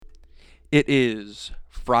It is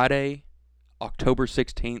Friday, October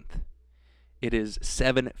 16th. It is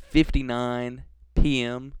 7:59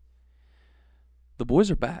 p.m. The boys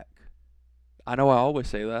are back. I know I always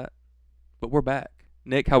say that, but we're back.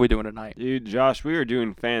 Nick, how we doing tonight? Dude, Josh, we are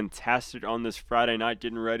doing fantastic on this Friday night,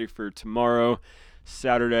 getting ready for tomorrow,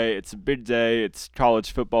 Saturday. It's a big day. It's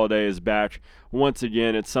college football day is back. Once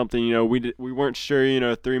again, it's something, we weren't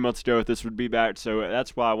sure, 3 months ago if this would be back, so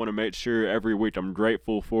that's why I want to make sure every week I'm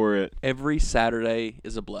grateful for it. Every Saturday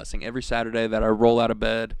is a blessing. Every Saturday that I roll out of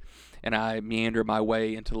bed and I meander my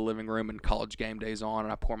way into the living room and college game day's on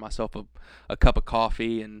and I pour myself a cup of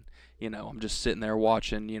coffee and, I'm just sitting there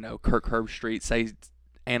watching, Kirk Herbstreit say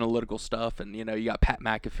analytical stuff and, you got Pat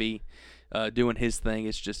McAfee doing his thing.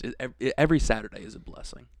 It's just every Saturday is a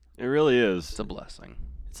blessing. It really is. It's a blessing.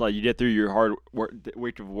 It's like you get through your hard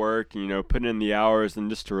week of work, putting in the hours and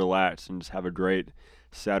just to relax and just have a great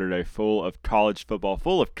Saturday full of college football,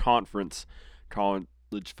 full of college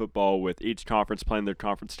football with each conference playing their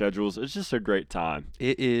conference schedules. It's just a great time.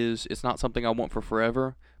 It is. It's not something I want for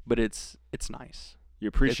forever, but it's nice. You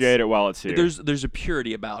appreciate it while it's here. There's a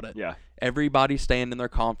purity about it. Yeah. Everybody's staying in their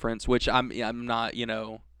conference, which I'm not,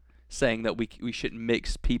 saying that we shouldn't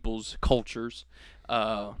mix people's cultures.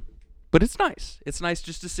 But it's nice. It's nice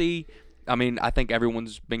just to see. I think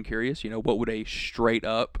everyone's been curious, what would a straight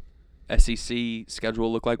up SEC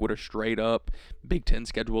schedule look like? What a straight up Big Ten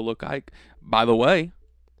schedule look like? By the way,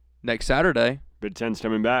 next Saturday, Big Ten's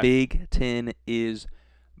coming back. Big Ten is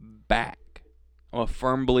back. I'm a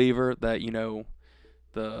firm believer that,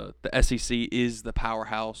 the SEC is the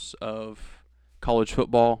powerhouse of college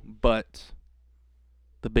football, but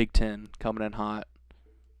the Big Ten coming in hot.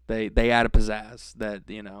 They add a pizzazz that,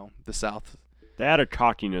 the South. They add a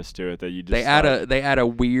cockiness to it that you just. They add a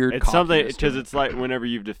weird. It's something because it's like whenever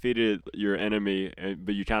you've defeated your enemy,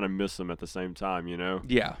 but you kind of miss them at the same time.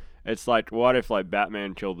 Yeah. It's like, what if like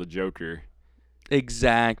Batman killed the Joker?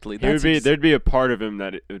 Exactly. There'd be a part of him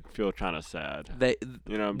that it would feel kind of sad.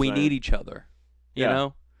 We need each other. You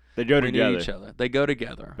know. They go together. We need each other. They go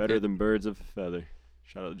together. Better than birds of a feather.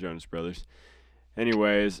 Shout out to Jonas Brothers.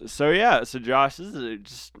 Anyways, so Josh,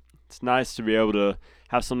 it's nice to be able to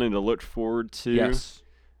have something to look forward to. Yes.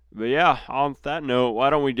 But yeah, on that note, why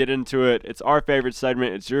don't we get into it? It's our favorite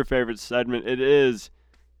segment. It's your favorite segment. It is.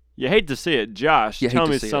 You hate to see it, Josh. Tell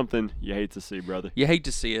me something you hate to see, brother. You hate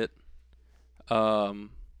to see it.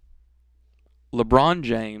 LeBron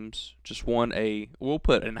James just won we'll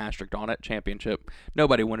put an asterisk on it, championship.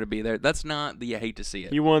 Nobody wanted to be there. That's not the you hate to see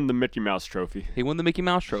it. He won the Mickey Mouse Trophy. He won the Mickey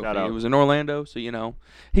Mouse Trophy. Shout out. It was in Orlando, so,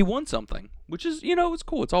 he won something, which is, it's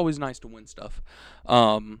cool. It's always nice to win stuff.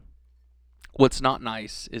 What's not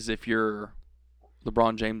nice is if you're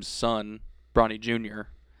LeBron James' son, Bronny Jr.,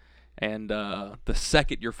 and the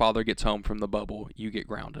second your father gets home from the bubble, you get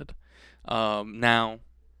grounded. Now,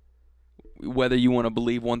 whether you want to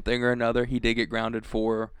believe one thing or another, he did get grounded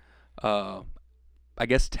for, I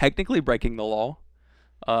guess, technically breaking the law.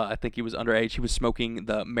 I think he was underage. He was smoking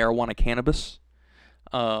the marijuana cannabis,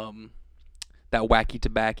 that wacky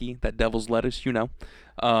tobacco, that devil's lettuce,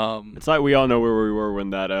 It's like we all know where we were when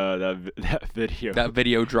that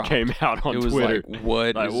video dropped. Came out on Twitter. It was like,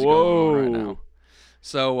 what is whoa. going on right now?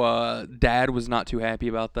 So, Dad was not too happy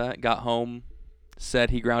about that. Got home, said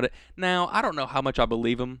he grounded. Now, I don't know how much I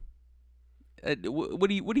believe him. What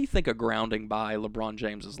do you think a grounding by LeBron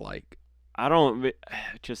James is like? I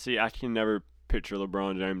can never picture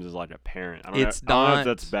LeBron James as like a parent. I don't know if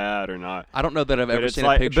that's bad or not. I don't know that I've ever seen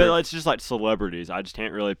a picture. But it's just like celebrities. I just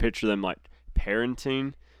can't really picture them like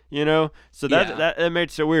parenting, So that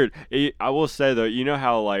makes it weird. I will say though, you know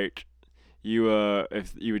how like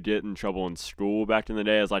if you would get in trouble in school back in the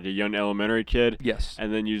day as like a young elementary kid. Yes.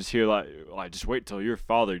 And then you just hear like just wait till your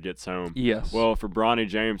father gets home. Yes. Well, for Bronny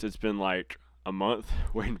James, it's been like a month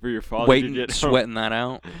waiting for your father to get home. Sweating that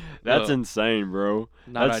out. That's insane, bro.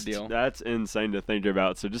 Not ideal. That's insane to think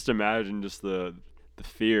about. So just imagine just the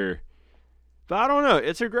fear. But I don't know.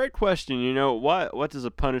 It's a great question. What does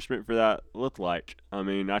a punishment for that look like? I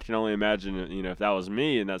can only imagine, if that was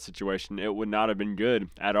me in that situation, it would not have been good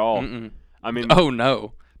at all. Mm-mm. Oh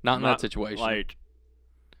no, not in that situation.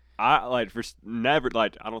 I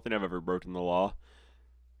don't think I've ever broken the law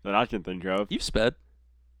that I can think of. You've sped.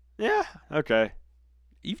 Yeah. Okay.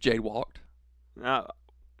 You've jaywalked.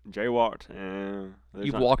 Jaywalked.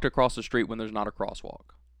 You've walked across the street when there's not a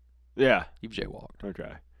crosswalk. Yeah. You've jaywalked.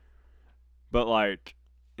 Okay. But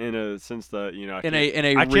in a sense that I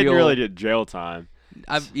can't really get jail time.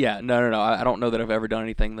 No. I don't know that I've ever done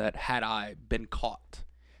anything that had I been caught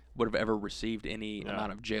would have ever received any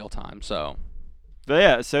amount of jail time. So But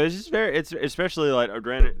yeah, so it's just it's especially like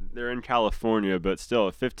granted they're in California, but still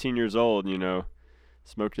at 15 years old,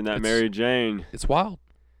 smoking that Mary Jane. It's wild.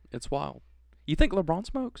 It's wild. You think LeBron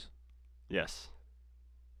smokes? Yes.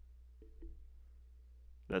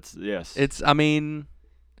 Yes. I'm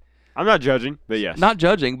not judging, but yes. Not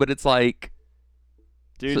judging, but it's like,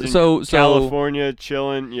 dude's in California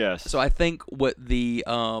chilling, yes. So I think what the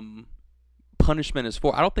punishment is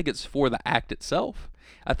for, I don't think it's for the act itself.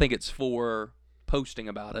 I think it's for posting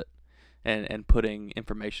about it and putting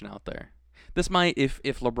information out there. This might, if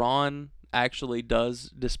LeBron actually does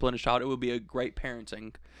discipline a child, it would be a great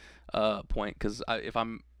parenting point, because if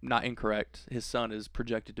I'm not incorrect, his son is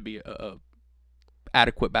projected to be a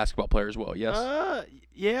adequate basketball player as well. Yes.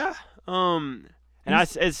 Yeah. And I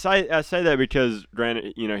say that because,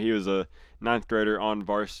 granted, he was a ninth grader on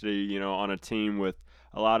varsity, on a team with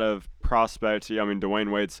a lot of prospects. I mean,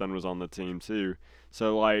 Dwayne Wade's son was on the team too.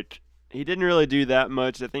 So, like, he didn't really do that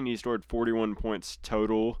much. I think he scored 41 points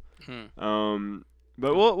total.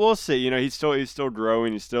 But we'll see. He's still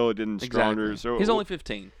growing. He's still getting stronger. Exactly. So he's only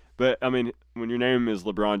 15. But I mean, when your name is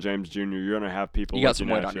LeBron James Jr., you're gonna have people. You got some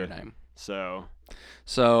weight on your name. So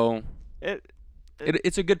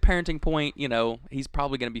it's a good parenting point. He's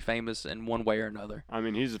probably gonna be famous in one way or another. I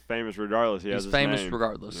mean, he's famous regardless. He's famous name.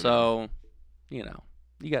 regardless. Yeah. So, you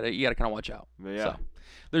gotta kind of watch out. But yeah. So,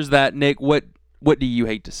 there's that. Nick, what do you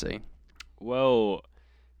hate to see? Well,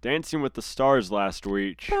 Dancing with the Stars last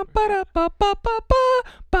week.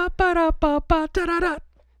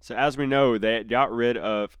 So as we know, they got rid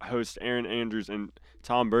of host Erin Andrews and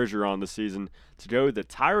Tom Bergeron this season to go the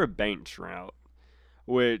Tyra Banks route,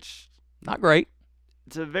 which not great.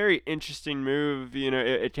 It's a very interesting move.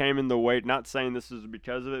 It came in the wake. Not saying this is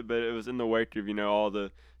because of it, but it was in the wake of all the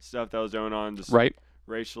stuff that was going on, just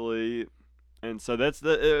racially. And so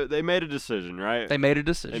they made a decision, right? They made a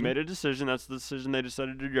decision. That's the decision they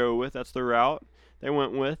decided to go with. That's the route they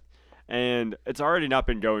went with. And it's already not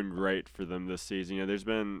been going great for them this season. There's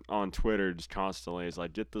been on Twitter just constantly, it's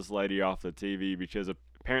like, get this lady off the TV, because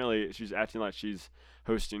apparently she's acting like she's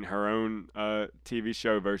hosting her own TV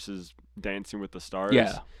show versus Dancing with the Stars.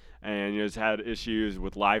 Yeah. And has had issues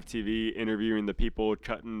with live TV, interviewing the people,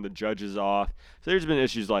 cutting the judges off. So there's been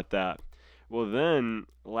issues like that. Well, then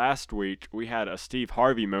last week we had a Steve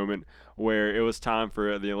Harvey moment where it was time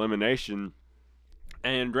for the elimination.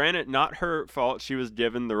 And granted, not her fault. She was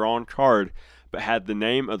given the wrong card, but had the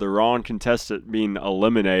name of the wrong contestant being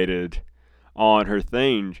eliminated on her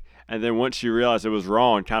thing. And then once she realized it was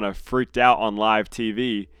wrong, kind of freaked out on live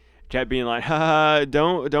TV. Kept being like, ha,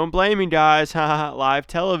 don't blame me, guys. Ha, live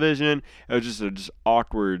television. It was just a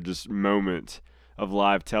awkward moment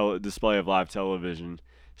of display of live television.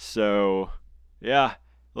 So, yeah,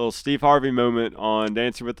 little Steve Harvey moment on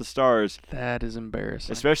Dancing with the Stars. That is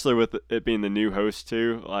embarrassing. Especially with it being the new host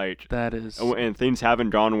too. Like, that is. And things haven't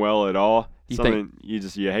gone well at all. You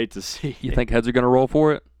hate to see. You think heads are gonna roll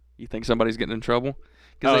for it? You think somebody's getting in trouble?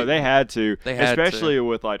 Oh, they had to. Especially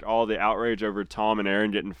with like all the outrage over Tom and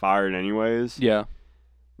Erin getting fired anyways. Yeah.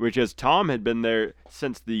 Because Tom had been there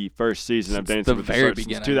since the first season of Dancing with the Stars,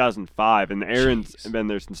 since 2005, and Erin's been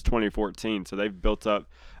there since 2014. So they've built up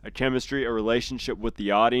a chemistry, a relationship with the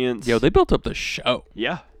audience. They built up the show.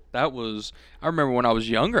 Yeah, that was. I remember when I was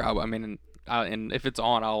younger. And if it's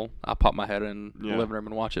on, I'll pop my head in the living room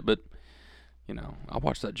and watch it. But I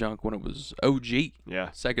watched that junk when it was OG. Yeah,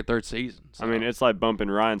 second, third season. So. I mean, it's like bumping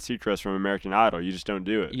Ryan Seacrest from American Idol. You just don't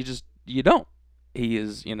do it. You don't. He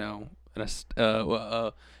is an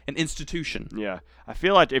institution. Yeah, I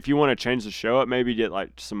feel like if you want to change the show up, maybe get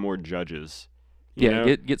like some more judges.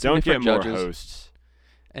 Get some different judges. More hosts.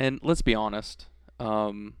 And let's be honest,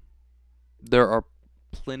 there are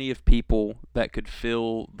plenty of people that could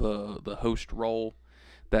fill the host role.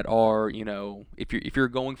 That are, if you're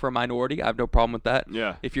going for a minority, I have no problem with that.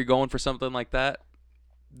 Yeah. If you're going for something like that,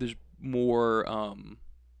 there's more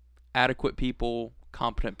adequate people,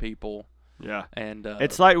 competent people. Yeah. And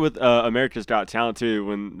it's like with America's Got Talent too,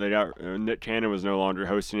 when they got Nick Cannon was no longer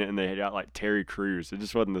hosting it, and they got like Terry Crews. It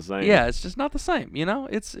just wasn't the same. Yeah, it's just not the same.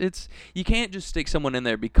 It's you can't just stick someone in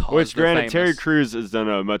there because. Which, granted, famous. Terry Crews has done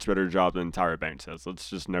a much better job than Tyra Banks has. Let's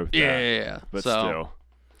just note that. Yeah. But still.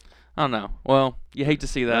 I don't know. Well, you hate to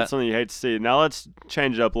see that. That's something you hate to see. Now let's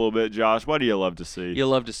change it up a little bit, Josh. What do you love to see? You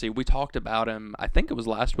love to see. We talked about him, I think it was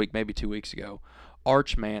last week, maybe 2 weeks ago.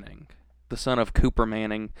 Arch Manning, the son of Cooper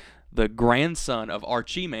Manning, the grandson of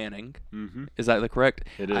Archie Manning. Mm-hmm. Is that correct?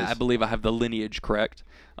 It is. I believe I have the lineage correct.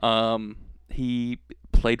 He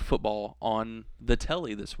played football on the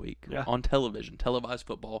telly this week. Yeah. On television, televised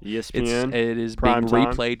football. ESPN. It is being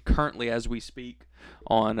replayed currently as we speak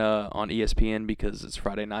on ESPN because it's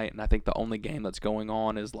Friday night, and I think the only game that's going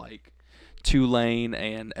on is like Tulane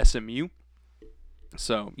and SMU.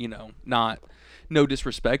 So no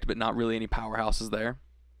disrespect, but not really any powerhouses there.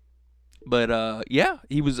 But yeah,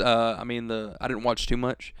 he was. I didn't watch too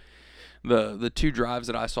much. The two drives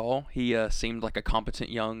that I saw, he seemed like a competent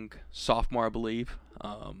young sophomore, I believe.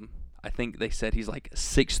 I think they said he's like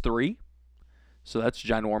 6'3", so that's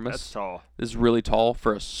ginormous. That's tall. This is really tall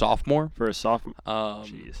for a sophomore. For a sophomore?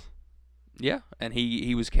 Jeez. Yeah, and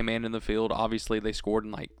he was commanding the field. Obviously, they scored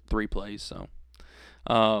in like 3 plays, so.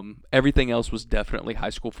 Everything else was definitely high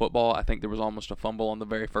school football. I think there was almost a fumble on the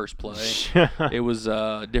very first play. It was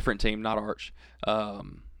a different team, not Arch.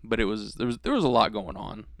 But there was a lot going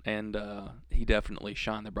on, and he definitely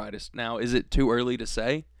shined the brightest. Now, is it too early to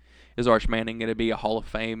say? Is Arch Manning going to be a Hall of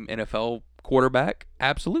Fame NFL quarterback?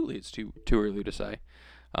 Absolutely, it's too early to say.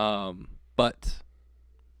 But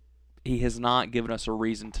he has not given us a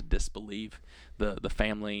reason to disbelieve the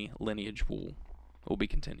family lineage will be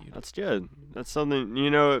continued. That's good. That's something,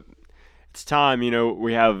 it's time,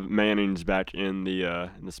 we have Mannings back in the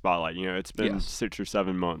spotlight. It's been 6 or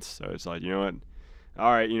 7 months, so it's like, you know what? All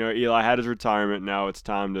right, Eli had his retirement. Now it's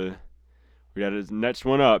time we got his next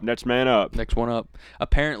man up. Next one up.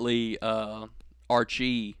 Apparently,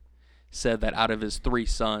 Archie said that out of his 3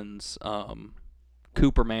 sons,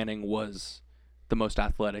 Cooper Manning was the most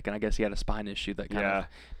athletic, and I guess he had a spine issue that kind of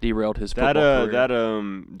derailed his football career.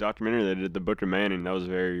 That documentary they did, the Booker Manning, that was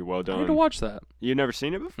very well done. I need to watch that. You've never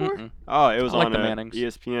seen it before? Mm-mm. Oh, it was on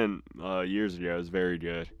ESPN years ago. It was very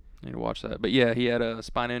good. I need to watch that. But yeah, he had a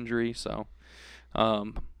spine injury, so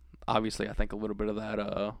obviously I think a little bit of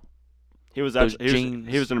that. He was going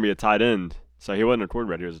to be a tight end, so he wasn't a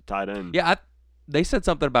quarterback. He was a tight end. Yeah, they said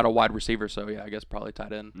something about a wide receiver, so yeah, I guess probably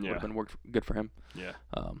tight end would have been good for him. Yeah.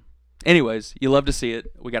 Anyways, you love to see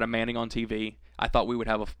it. We got a Manning on TV. I thought we would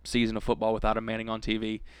have a season of football without a Manning on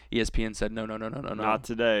TV. ESPN said no. Not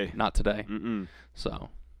today. Not today. Mm-mm. So,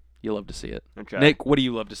 you love to see it. Okay. Nick, what do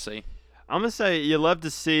you love to see? I'm going to say you love to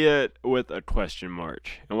see it with a question mark.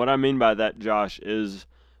 And what I mean by that, Josh, is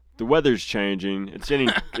the weather's changing. It's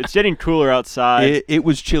getting cooler outside. It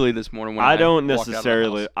was chilly this morning when I don't walked out of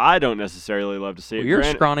the necessarily love to see it. You're a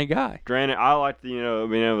scrawny guy. Granted, I like the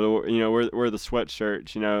being able to wear the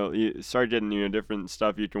sweatshirts. You start getting different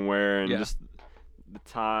stuff you can wear and just the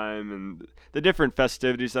time and the different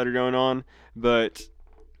festivities that are going on. But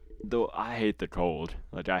though I hate the cold.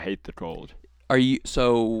 I hate the cold. Are you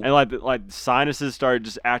so? And like sinuses start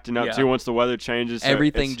just acting up too once the weather changes. So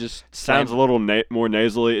everything just sounds a little more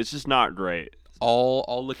nasally. It's just not great.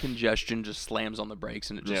 All the congestion just slams on the brakes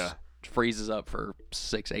and it just freezes up for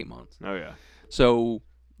 6-8 months. Oh yeah. So,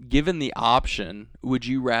 given the option, would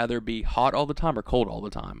you rather be hot all the time or cold all the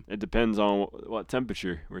time? It depends on what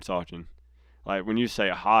temperature we're talking. Like when you say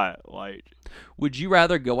hot, would you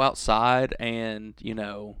rather go outside and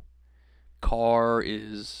car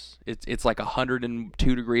is it's like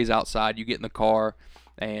 102 degrees outside, you get in the car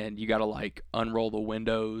and you gotta unroll the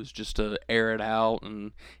windows just to air it out,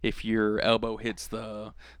 and if your elbow hits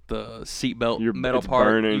the seatbelt metal part,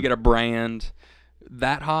 burning. You get a brand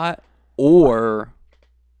that hot, or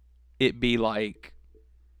it be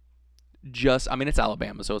it's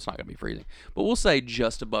Alabama, so it's not gonna be freezing, but we'll say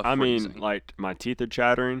just above freezing. My teeth are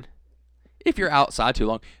chattering. If you're outside too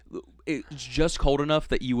long, it's just cold enough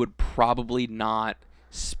that you would probably not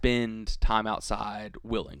spend time outside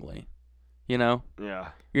willingly. Yeah.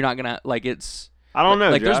 You're not going to, it's... I don't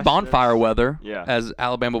know, Josh. There's bonfire weather. Yeah. As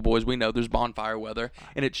Alabama boys, we know there's bonfire weather,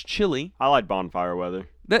 and it's chilly. I like bonfire weather.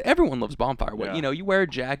 Everyone loves bonfire weather. Yeah. You wear a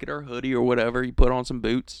jacket or a hoodie or whatever, you put on some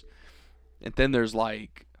boots, and then there's,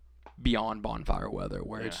 beyond bonfire weather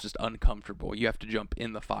where it's just uncomfortable. You have to jump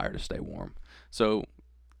in the fire to stay warm. So...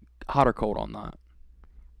 hot or cold on that?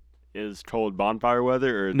 Is cold bonfire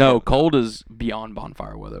weather or no? Cold is beyond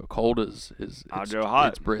bonfire weather. Cold is I'll go hot.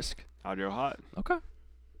 It's brisk. I'll go hot. Okay. I'm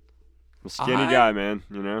a skinny guy, man.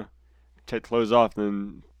 Take clothes off,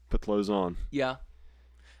 then put clothes on. Yeah.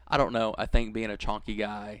 I don't know. I think being a chonky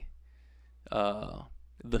guy,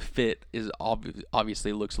 the fit is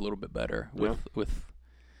obviously looks a little bit better with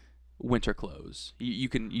winter clothes. You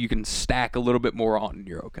can stack a little bit more on and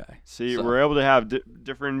you're okay. See, we're able to have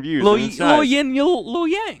different views. Little yin, little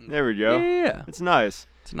yang. There we go. Yeah. It's nice.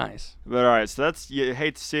 It's nice. But all right, so that's, you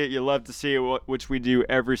hate to see it, you love to see it, which we do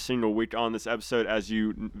every single week on this episode, as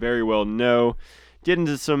you very well know. Get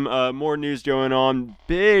into some more news going on.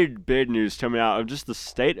 Big news coming out of just the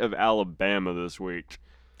state of Alabama this week.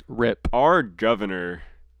 Rip. Our governor,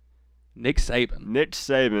 Nick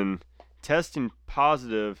Saban, testing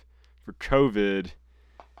positive for COVID.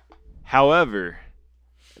 However,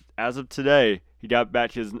 as of today, he got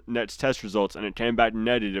back his next test results, and it came back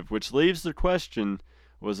negative, which leaves the question,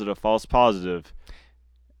 was it a false positive?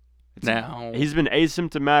 Now, He's been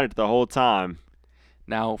asymptomatic the whole time.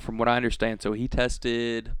 Now, from what I understand, so he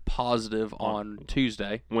tested positive on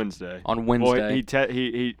Tuesday. Wednesday. On Wednesday. Well,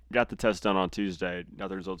 he got the test done on Tuesday. Got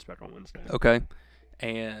the results back on Wednesday. Okay.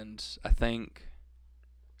 And I think,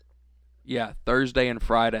 Thursday and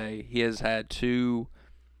Friday, he has had 2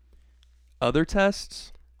 other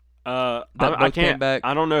tests. I can't. Back.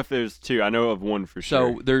 I don't know if there's 2. I know of 1 for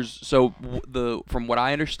sure. From what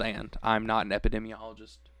I understand, I'm not an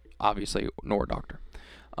epidemiologist, obviously, nor a doctor.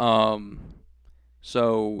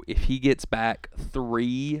 So if he gets back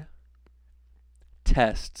 3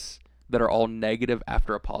 tests that are all negative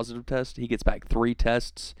after a positive test, he gets back 3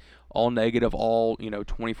 tests, all negative, all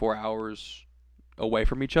 24 hours away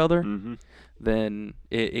from each other, then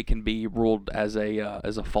it can be ruled as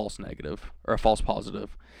a false negative or a false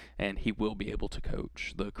positive, and he will be able to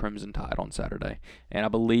coach the Crimson Tide on Saturday. And I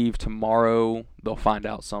believe tomorrow they'll find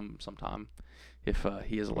out sometime if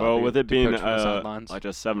he is allowed with it to being coach from the sidelines. like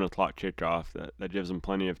a 7 o'clock kickoff, that gives him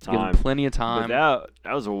plenty of time. Gives him plenty of time. But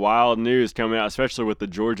that was a wild news coming out, especially with the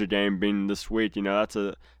Georgia game being this week. It's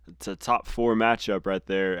a top 4 matchup right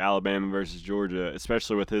there, Alabama versus Georgia,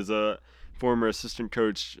 especially with his former assistant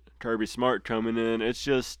coach Kirby Smart coming in. It's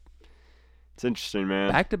interesting,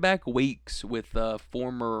 man. Back-to-back weeks with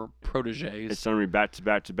former proteges. It's going to be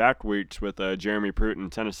back-to-back weeks with Jeremy Pruitt in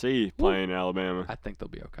Tennessee playing Alabama. I think they'll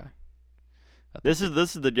be okay. This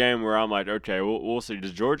is the game where I'm like, okay, we'll see.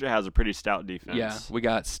 Because Georgia has a pretty stout defense. Yeah, we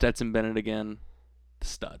got Stetson Bennett again,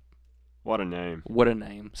 stud. What a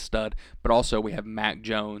name. Stud. But also we have Mac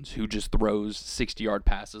Jones, who just throws 60-yard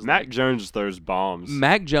passes. Mac Jones throws bombs.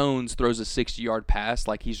 Mac Jones throws a 60-yard pass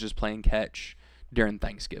like he's just playing catch during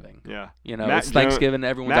Thanksgiving. Yeah. It's Thanksgiving,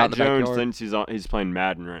 everyone's out in the backyard. Mac Jones thinks he's playing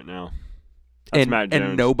Madden right now. That's Mac Jones.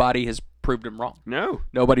 And nobody has proved him wrong. No.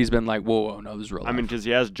 Nobody's been like, whoa, no, this is real life. I mean, because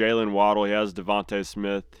he has Jalen Waddle, he has Devontae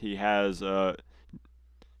Smith, he has Jalen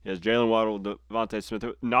Waddle, Devontae Smith.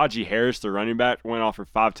 Najee Harris, the running back, went off for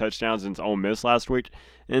 5 touchdowns against Ole Miss last week.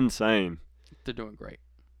 Insane. They're doing great.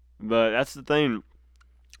 But that's the thing.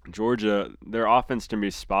 Georgia, their offense can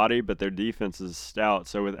be spotty, but their defense is stout.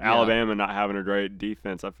 So with Alabama not having a great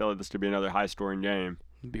defense, I feel like this could be another high-scoring game.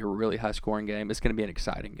 It'd be a really high-scoring game. It's going to be an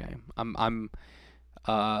exciting game.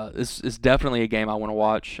 This is definitely a game I want to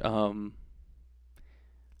watch.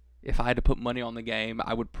 If I had to put money on the game,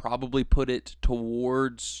 I would probably put it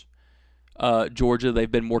towards Georgia.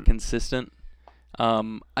 They've been more consistent.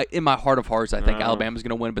 In my heart of hearts, I think Alabama's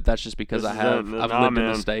going to win, but that's just because I've lived in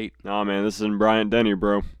the state. No, man, this is in Bryant-Denny,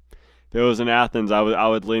 bro. If it was in Athens, I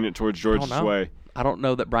would lean it towards Georgia's way. I don't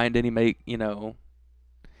know that Bryant-Denny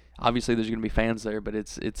obviously there's going to be fans there, but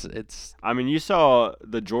it's. I mean, you saw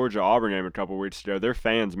the Georgia-Auburn game a couple weeks ago. Their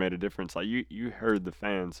fans made a difference. Like you heard the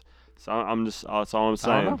fans. So that's all I'm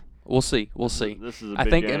saying. I don't know. We'll see. This is a I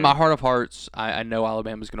big think game. In my heart of hearts, I know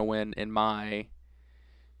Alabama's going to win. In my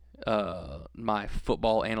my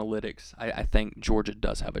football analytics, I think Georgia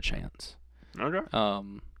does have a chance. Okay.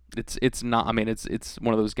 It's not. I mean, it's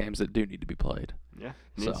one of those games that do need to be played. Yeah,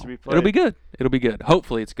 needs to be played. It'll be good.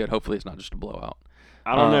 Hopefully it's good. Hopefully it's not just a blowout.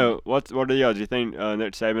 I don't know. What are the odds? Do you think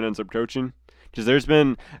Nick Saban ends up coaching? Because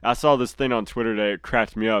I saw this thing on Twitter today. It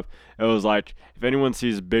cracked me up. It was like, if anyone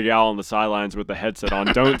sees Big Al on the sidelines with the headset on,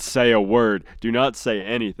 don't say a word. Do not say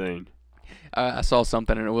anything. I saw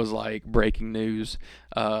something, and it was like breaking news.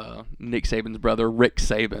 Nick Saban's brother, Rick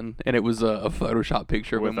Saban, and it was a Photoshop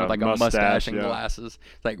picture of him with like a mustache and glasses.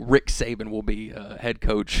 Like, Rick Saban will be head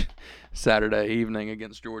coach Saturday evening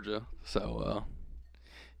against Georgia. So,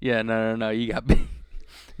 no. You got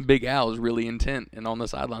Big Al's really intent and on the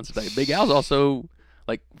sidelines today. Big Al's also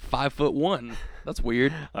like 5'1". That's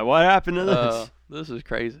weird. Like, what happened to this? This is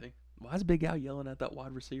crazy. Why is Big Al yelling at that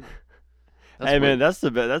wide receiver? Hey man, that's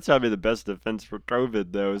gotta be the best defense for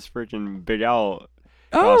COVID though. Is freaking Big Al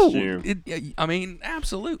costume. I mean,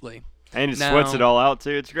 absolutely. And he sweats it all out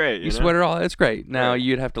too. It's great. You sweat it all. It's great. Now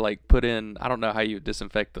you'd have to like put in. I don't know how you would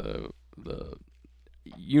disinfect the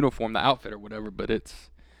uniform, the outfit or whatever, but it's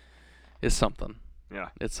something. Yeah,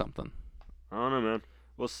 it's something. I don't know, man.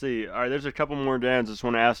 We'll see. All right, there's a couple more games I just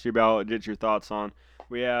want to ask you about, get your thoughts on.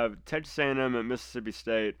 We have Texas A&M at Mississippi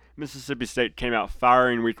State. Mississippi State came out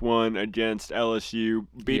firing week 1 against LSU,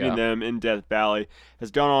 beating them in Death Valley.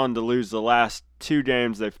 Has gone on to lose the last 2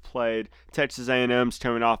 games they've played. Texas A&M's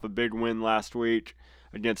coming off a big win last week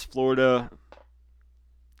against Florida.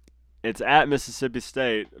 It's at Mississippi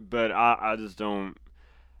State, but I just don't.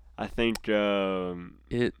 I think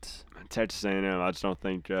Texas A&M. I just don't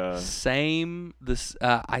think. Same. This.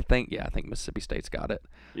 I think Mississippi State's got it.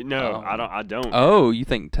 No, I don't. Oh, you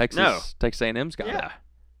think Texas? No. Texas A&M's got it. Yeah.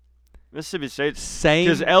 Mississippi State. Same.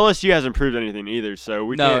 Because LSU hasn't proved anything either, so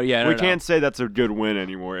we can't say that's a good win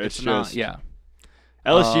anymore. It's just not. Yeah.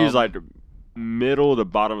 LSU is like middle to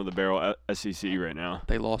bottom of the barrel SEC right now.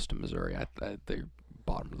 They lost to Missouri. They're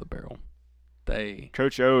bottom of the barrel.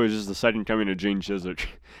 Coach O is just the second coming of Gene Chizik.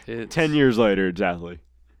 10 years later, exactly.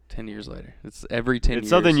 10 years later. It's every 10 years. It's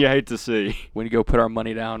something you hate to see. When you go put our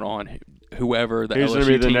money down on whoever the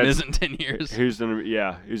LSU team is in 10 years. Who's gonna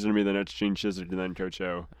be the next Gene Chizik and then Coach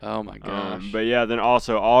O? Oh my gosh. But yeah, then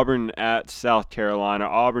also Auburn at South Carolina.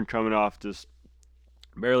 Auburn coming off just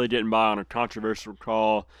barely getting by on a controversial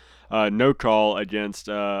call, no call against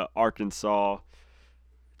Arkansas.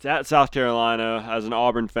 It's at South Carolina. As an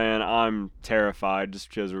Auburn fan, I'm terrified just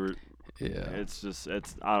because I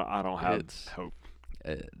don't have hope.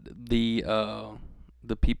 The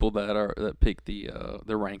people that pick the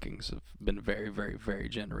rankings have been very, very, very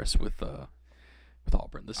generous with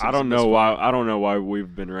Auburn this season. I don't know why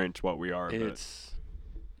we've been ranked what we are.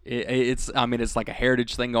 It's like a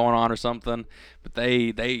heritage thing going on or something, but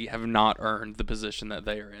they have not earned the position that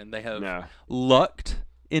they are in. They have lucked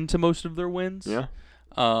into most of their wins. Yeah.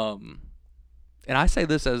 And I say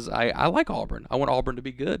this as I like Auburn. I want Auburn to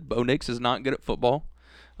be good. Bo Nix is not good at football.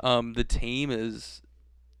 The team is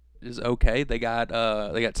okay. They got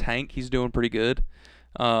Tank. He's doing pretty good.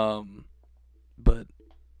 But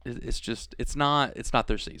it's not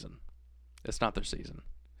their season. It's not their season.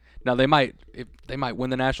 Now they might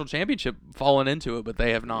win the national championship falling into it, but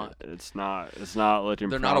they have not. It's not looking.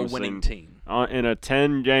 They're not a winning team. In a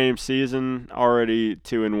 10-game season, already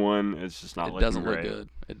 2-1. It's just not looking great.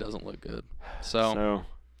 It doesn't look good. So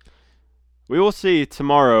we will see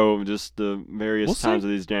tomorrow. Just the various times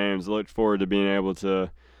of these games. I look forward to being able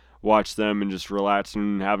to watch them and just relaxing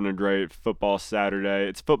and having a great football Saturday.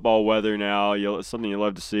 It's football weather now. It's something you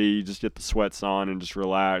love to see. You just get the sweats on and just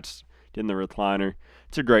relax, get in the recliner.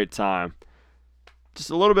 It's a great time. Just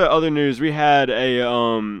a little bit of other news. We had a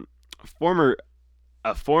former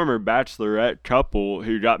bachelorette couple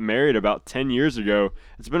who got married about 10 years ago.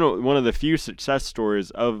 It's been one of the few success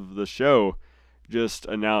stories of the show. Just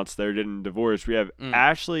announced they're getting divorced. We have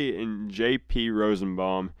Ashley and J.P.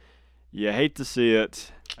 Rosenbaum. You hate to see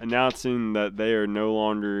it, announcing that they are no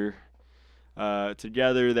longer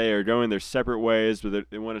together. They are going their separate ways,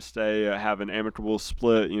 but they want to stay, have an amicable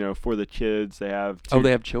split, for the kids. They have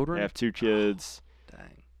they have children? They have 2 kids.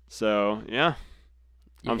 Dang. So, yeah.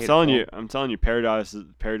 I'm telling you, Paradise.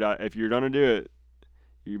 If you're going to do it,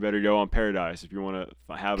 you better go on Paradise if you want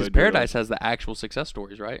to have it. Because Paradise has the actual success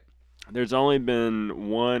stories, right? There's only been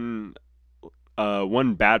one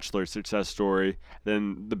Bachelor success story.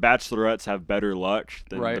 Then the Bachelorettes have better luck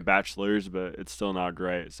than the Bachelors, but it's still not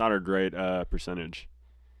great. It's not a great percentage.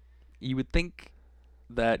 You would think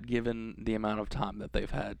that given the amount of time that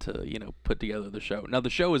they've had to, put together the show. Now, the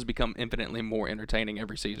show has become infinitely more entertaining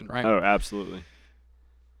every season, right? Oh, absolutely.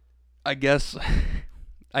 I guess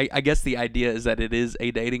the idea is that it is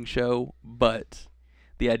a dating show, but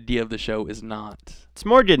the idea of the show is not. It's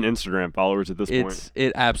more getting Instagram followers at this point.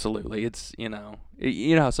 Absolutely. It's, you know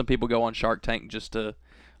how some people go on Shark Tank just to,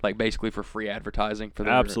 basically for free advertising for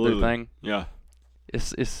their thing? Yeah.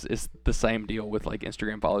 It's the same deal with,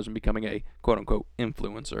 Instagram followers and becoming a quote-unquote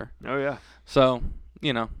influencer. Oh, yeah. So,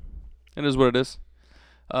 it is what it is.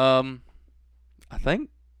 I think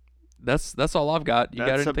that's all I've got. You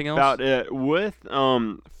got anything else? That's about it. With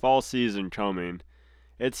fall season coming,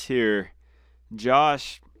 it's here.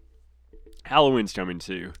 Josh, Halloween's coming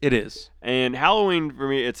too. It is. And Halloween for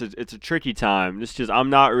me, it's a tricky time. Just because I'm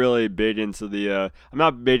not really big into I'm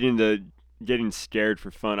not big into getting scared for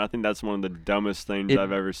fun. I think that's one of the dumbest things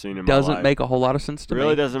I've ever seen in my life. Doesn't make a whole lot of sense to me.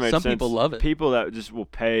 Really doesn't make sense. Some people love it. People that just will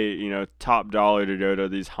pay, top dollar to go to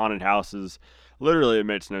these haunted houses. Literally, it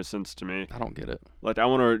makes no sense to me. I don't get it. I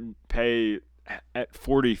want to pay at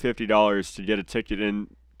 $40, $50 to get a ticket in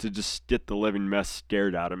to just get the living mess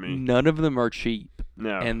scared out of me. None of them are cheap.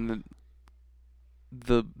 No. And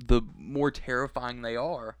the more terrifying they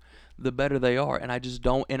are, the better they are. And I just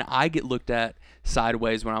don't. And I get looked at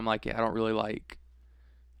sideways when I'm like, I don't really like,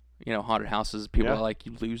 haunted houses. People are like,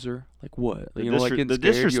 you loser. Like what? The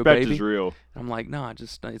disrespect is real. And I'm like, no,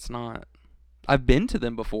 it's not. I've been to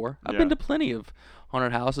them before. I've been to plenty of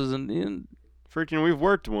haunted houses and freaking, we've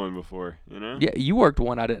worked one before, Yeah, you worked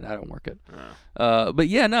one. I don't work it. Oh. But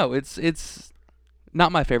yeah, no, it's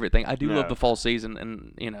not my favorite thing. I do love the fall season,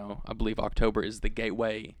 and I believe October is the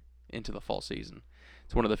gateway into the fall season.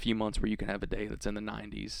 It's one of the few months where you can have a day that's in the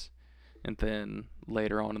 90s, and then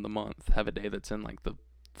later on in the month have a day that's in like the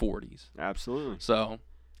 40s. Absolutely. So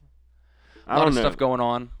I a lot don't of know. stuff going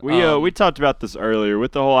on. We talked about this earlier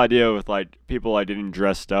with the whole idea with like people like getting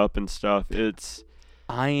dressed up and stuff.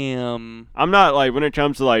 I'm not like when it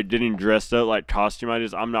comes to like getting dressed up like costume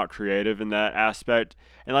ideas, I'm not creative in that aspect.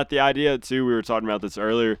 And like the idea too, we were talking about this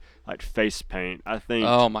earlier, like face paint. I think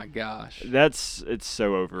Oh my gosh. it's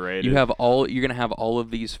so overrated. You're gonna have all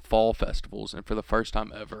of these fall festivals, and for the first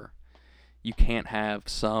time ever, you can't have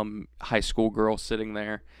some high school girl sitting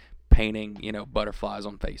there painting, butterflies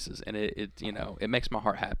on faces, and it makes my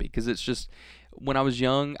heart happy because it's just when I was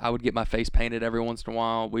young, I would get my face painted every once in a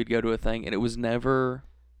while. We'd go to a thing, and it was never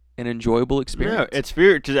an enjoyable experience. No, it's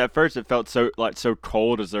weird because at first it felt so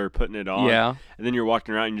cold as they were putting it on. Yeah. And then you're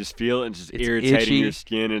walking around and you just feel it and it's just It's irritating itchy. your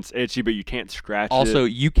skin. And it's itchy, but you can't scratch it. Also,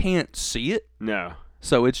 you can't see it, No.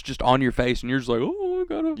 so it's just on your face, and you're just like,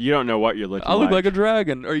 oh, You don't know what you're looking I look like a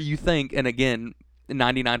dragon, or you think. And again,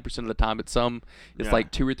 99% of the time, it's Yeah.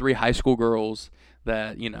 like 2 or 3 high school girls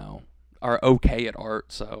that are okay at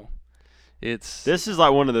art. So it's This is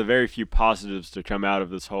like one of the very few positives to come out of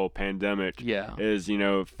this whole pandemic. yeah, Is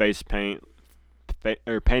face paint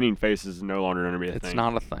or painting faces is no longer going to be a it's thing.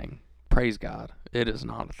 not a thing. Praise God, it is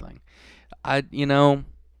not a thing. I don't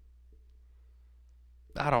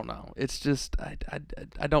know. It's just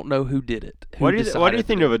I don't know who did it. What do you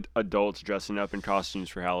think of adults dressing up in costumes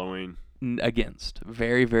for Halloween? Against,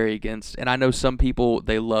 very, very against. And I know some people,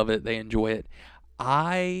 they love it, they enjoy it.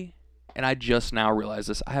 I just now realize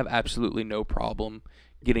this. I have absolutely no problem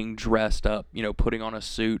getting dressed up, putting on a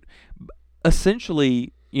suit,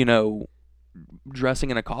 essentially,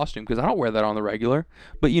 dressing in a costume, because I don't wear that on the regular,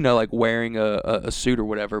 but like wearing a suit or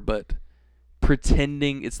whatever, but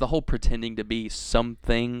pretending, it's the whole pretending to be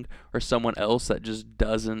something or someone else that just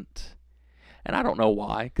doesn't. And I don't know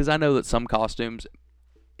why, because I know that some costumes,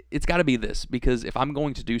 it's got to be this, because if I'm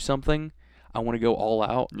going to do something, I want to go all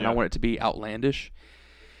out, and I Yeah. want it to be outlandish.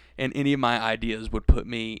 And any of my ideas would put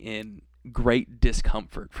me in great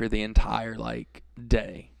discomfort for the entire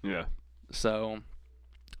day. Yeah. So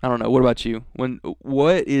I don't know. What about you?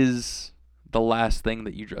 What is the last thing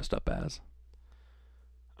that you dressed up as?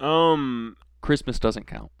 Christmas doesn't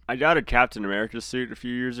count. I got a Captain America suit a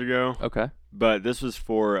few years ago, Okay. but this was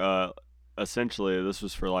for essentially this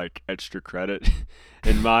was for like extra credit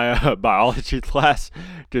in my biology class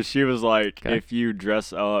because she was like, Okay. if you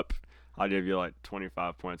dress up, I'll give you like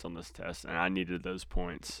 25 points on this test, and I needed those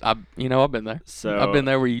points. I've been there. So I've been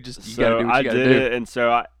there where you gotta do what I you gotta did do. it, and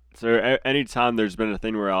anytime there's been a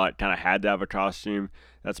thing where I like kind of had to have a costume,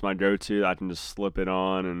 that's my go-to. I can just slip it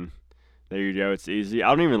on, and there you go. It's easy. I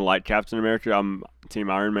don't even like Captain America. I'm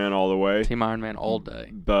Team Iron Man all the way. Team Iron Man all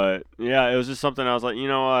day. But yeah, it was just something I was like, you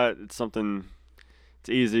know what? It's something. It's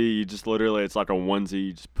easy. You just literally, it's like a onesie.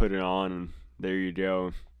 You just put it on, and there you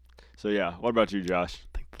go. So yeah, what about you, Josh?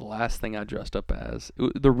 I think the last thing I dressed up as,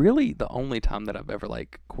 the only time that I've ever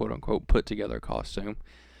quote unquote put together a costume,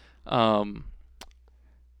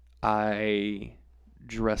 I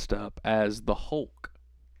dressed up as the Hulk.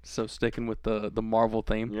 So sticking with the Marvel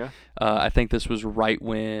theme, Yeah. I think this was right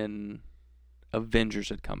when Avengers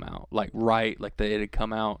had come out, it had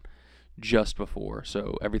come out just before,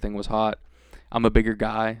 so everything was hot. I'm a bigger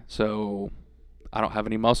guy, so I don't have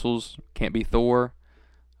any muscles. Can't be Thor.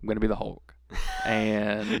 I'm gonna be the Hulk.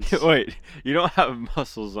 And Wait, you don't have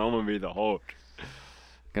muscles. I'm gonna be the Hulk.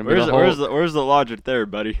 gonna be the Hulk. Where's the logic there,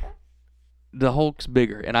 buddy? The Hulk's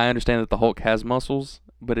bigger, and I understand that the Hulk has muscles,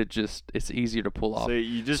 but it's easier to pull off. So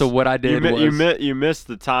you just So what I did you missed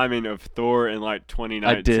the timing of Thor in like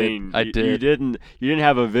 2019. I did. You didn't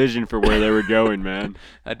have a vision for where they were going, man.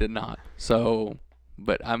 I did not. So,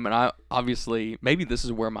 but I obviously, maybe this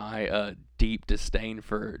is where my deep disdain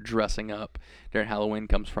for dressing up during Halloween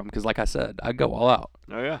comes from, because like I said, I go all out.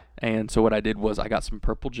 Oh yeah. And so what I did was I got some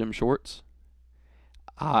purple gym shorts.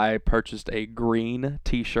 I purchased a green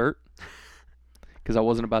T-shirt because I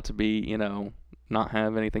wasn't about to be, not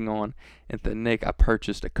have anything on. And then, Nick, I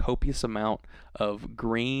purchased a copious amount of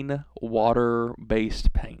green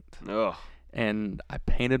water-based paint. Ugh. And I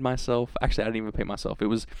painted myself. Actually, I didn't even paint myself.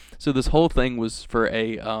 So this whole thing was for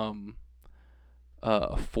a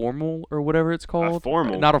formal or whatever it's called. A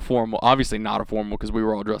formal? Not a formal. Obviously not a formal because we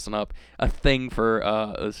were all dressing up. A thing for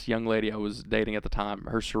this young lady I was dating at the time,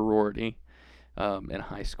 her sorority in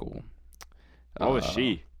high school. What was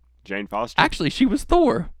she? Jane Foster? Actually, she was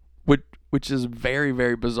Thor, which is very,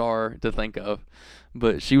 very bizarre to think of.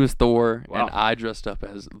 But she was Thor, Wow. and I dressed up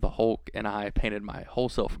as the Hulk, and I painted my whole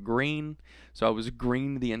self green. So I was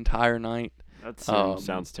green the entire night. That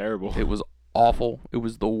sounds terrible. It was awful. It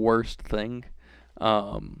was the worst thing.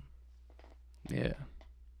 Yeah.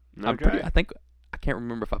 Okay. I can't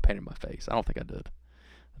remember if I painted my face. I don't think I did.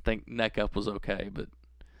 I think neck up was okay, but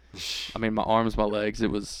I mean my arms, my legs,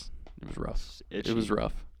 it was rough. Itchy. It was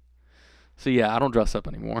rough. So yeah, I don't dress up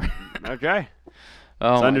anymore. Okay.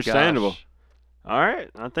 Oh It's my understandable. gosh. All right.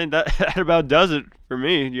 I think that about does it for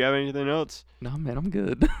me. Do you have anything else? No man, I'm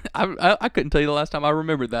good. I couldn't tell you the last time I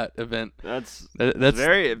remembered that event. That's That's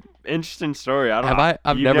very interesting story. I don't.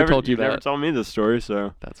 I've you've never told you you've never that. told me this story,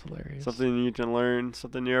 so That's hilarious. something you can learn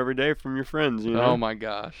something new every day from your friends. You know. Oh my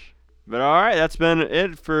gosh. But all right, that's been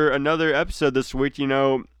it for another episode this week. You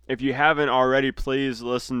know, if you haven't already, please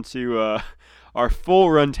listen to our full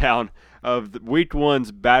rundown of week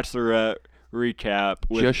one's Bachelorette recap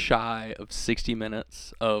with Just shy of 60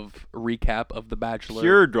 minutes of recap of The Bachelor.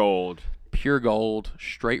 pure gold. Pure gold,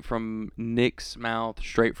 straight from Nick's mouth,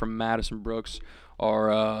 straight from Madison Brooks,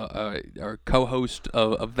 our co-host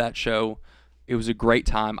of that show. It was a great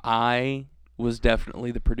time. I was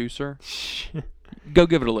definitely the producer. Go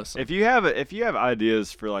give it a listen. If you have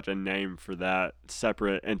ideas for like a name for that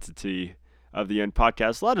separate entity of the End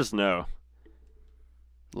podcast, let us know.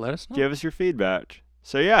 Let us know. Give us your feedback.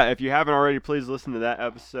 So yeah, if you haven't already, please listen to that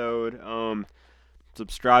episode.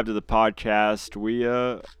 Subscribe to the podcast.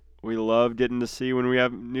 We love getting to see when we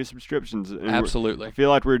have new subscriptions. And I Absolutely. feel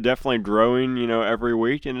like we're definitely growing, every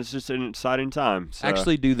week, and it's just an exciting time. So.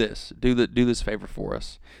 Actually, do this. Do this favor for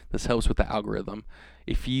us. This helps with the algorithm.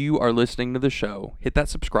 If you are listening to the show, hit that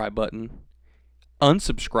subscribe button,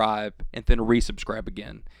 unsubscribe, and then resubscribe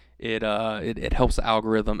again. It helps the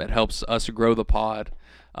algorithm. It helps us grow the pod,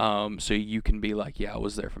 so you can be like, yeah, I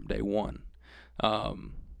was there from day one.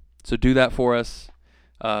 So do that for us.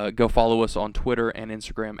 Go follow us on Twitter and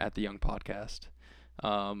Instagram at The Young Podcast.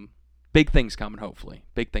 Big things coming, hopefully.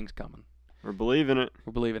 Big things coming. We're believing it.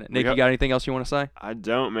 We're believing it. Nick, you got anything else you want to say? I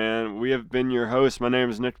don't, man. We have been your host. My name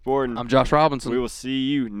is Nick Borden. I'm Josh Robinson. We will see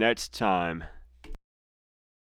you next time.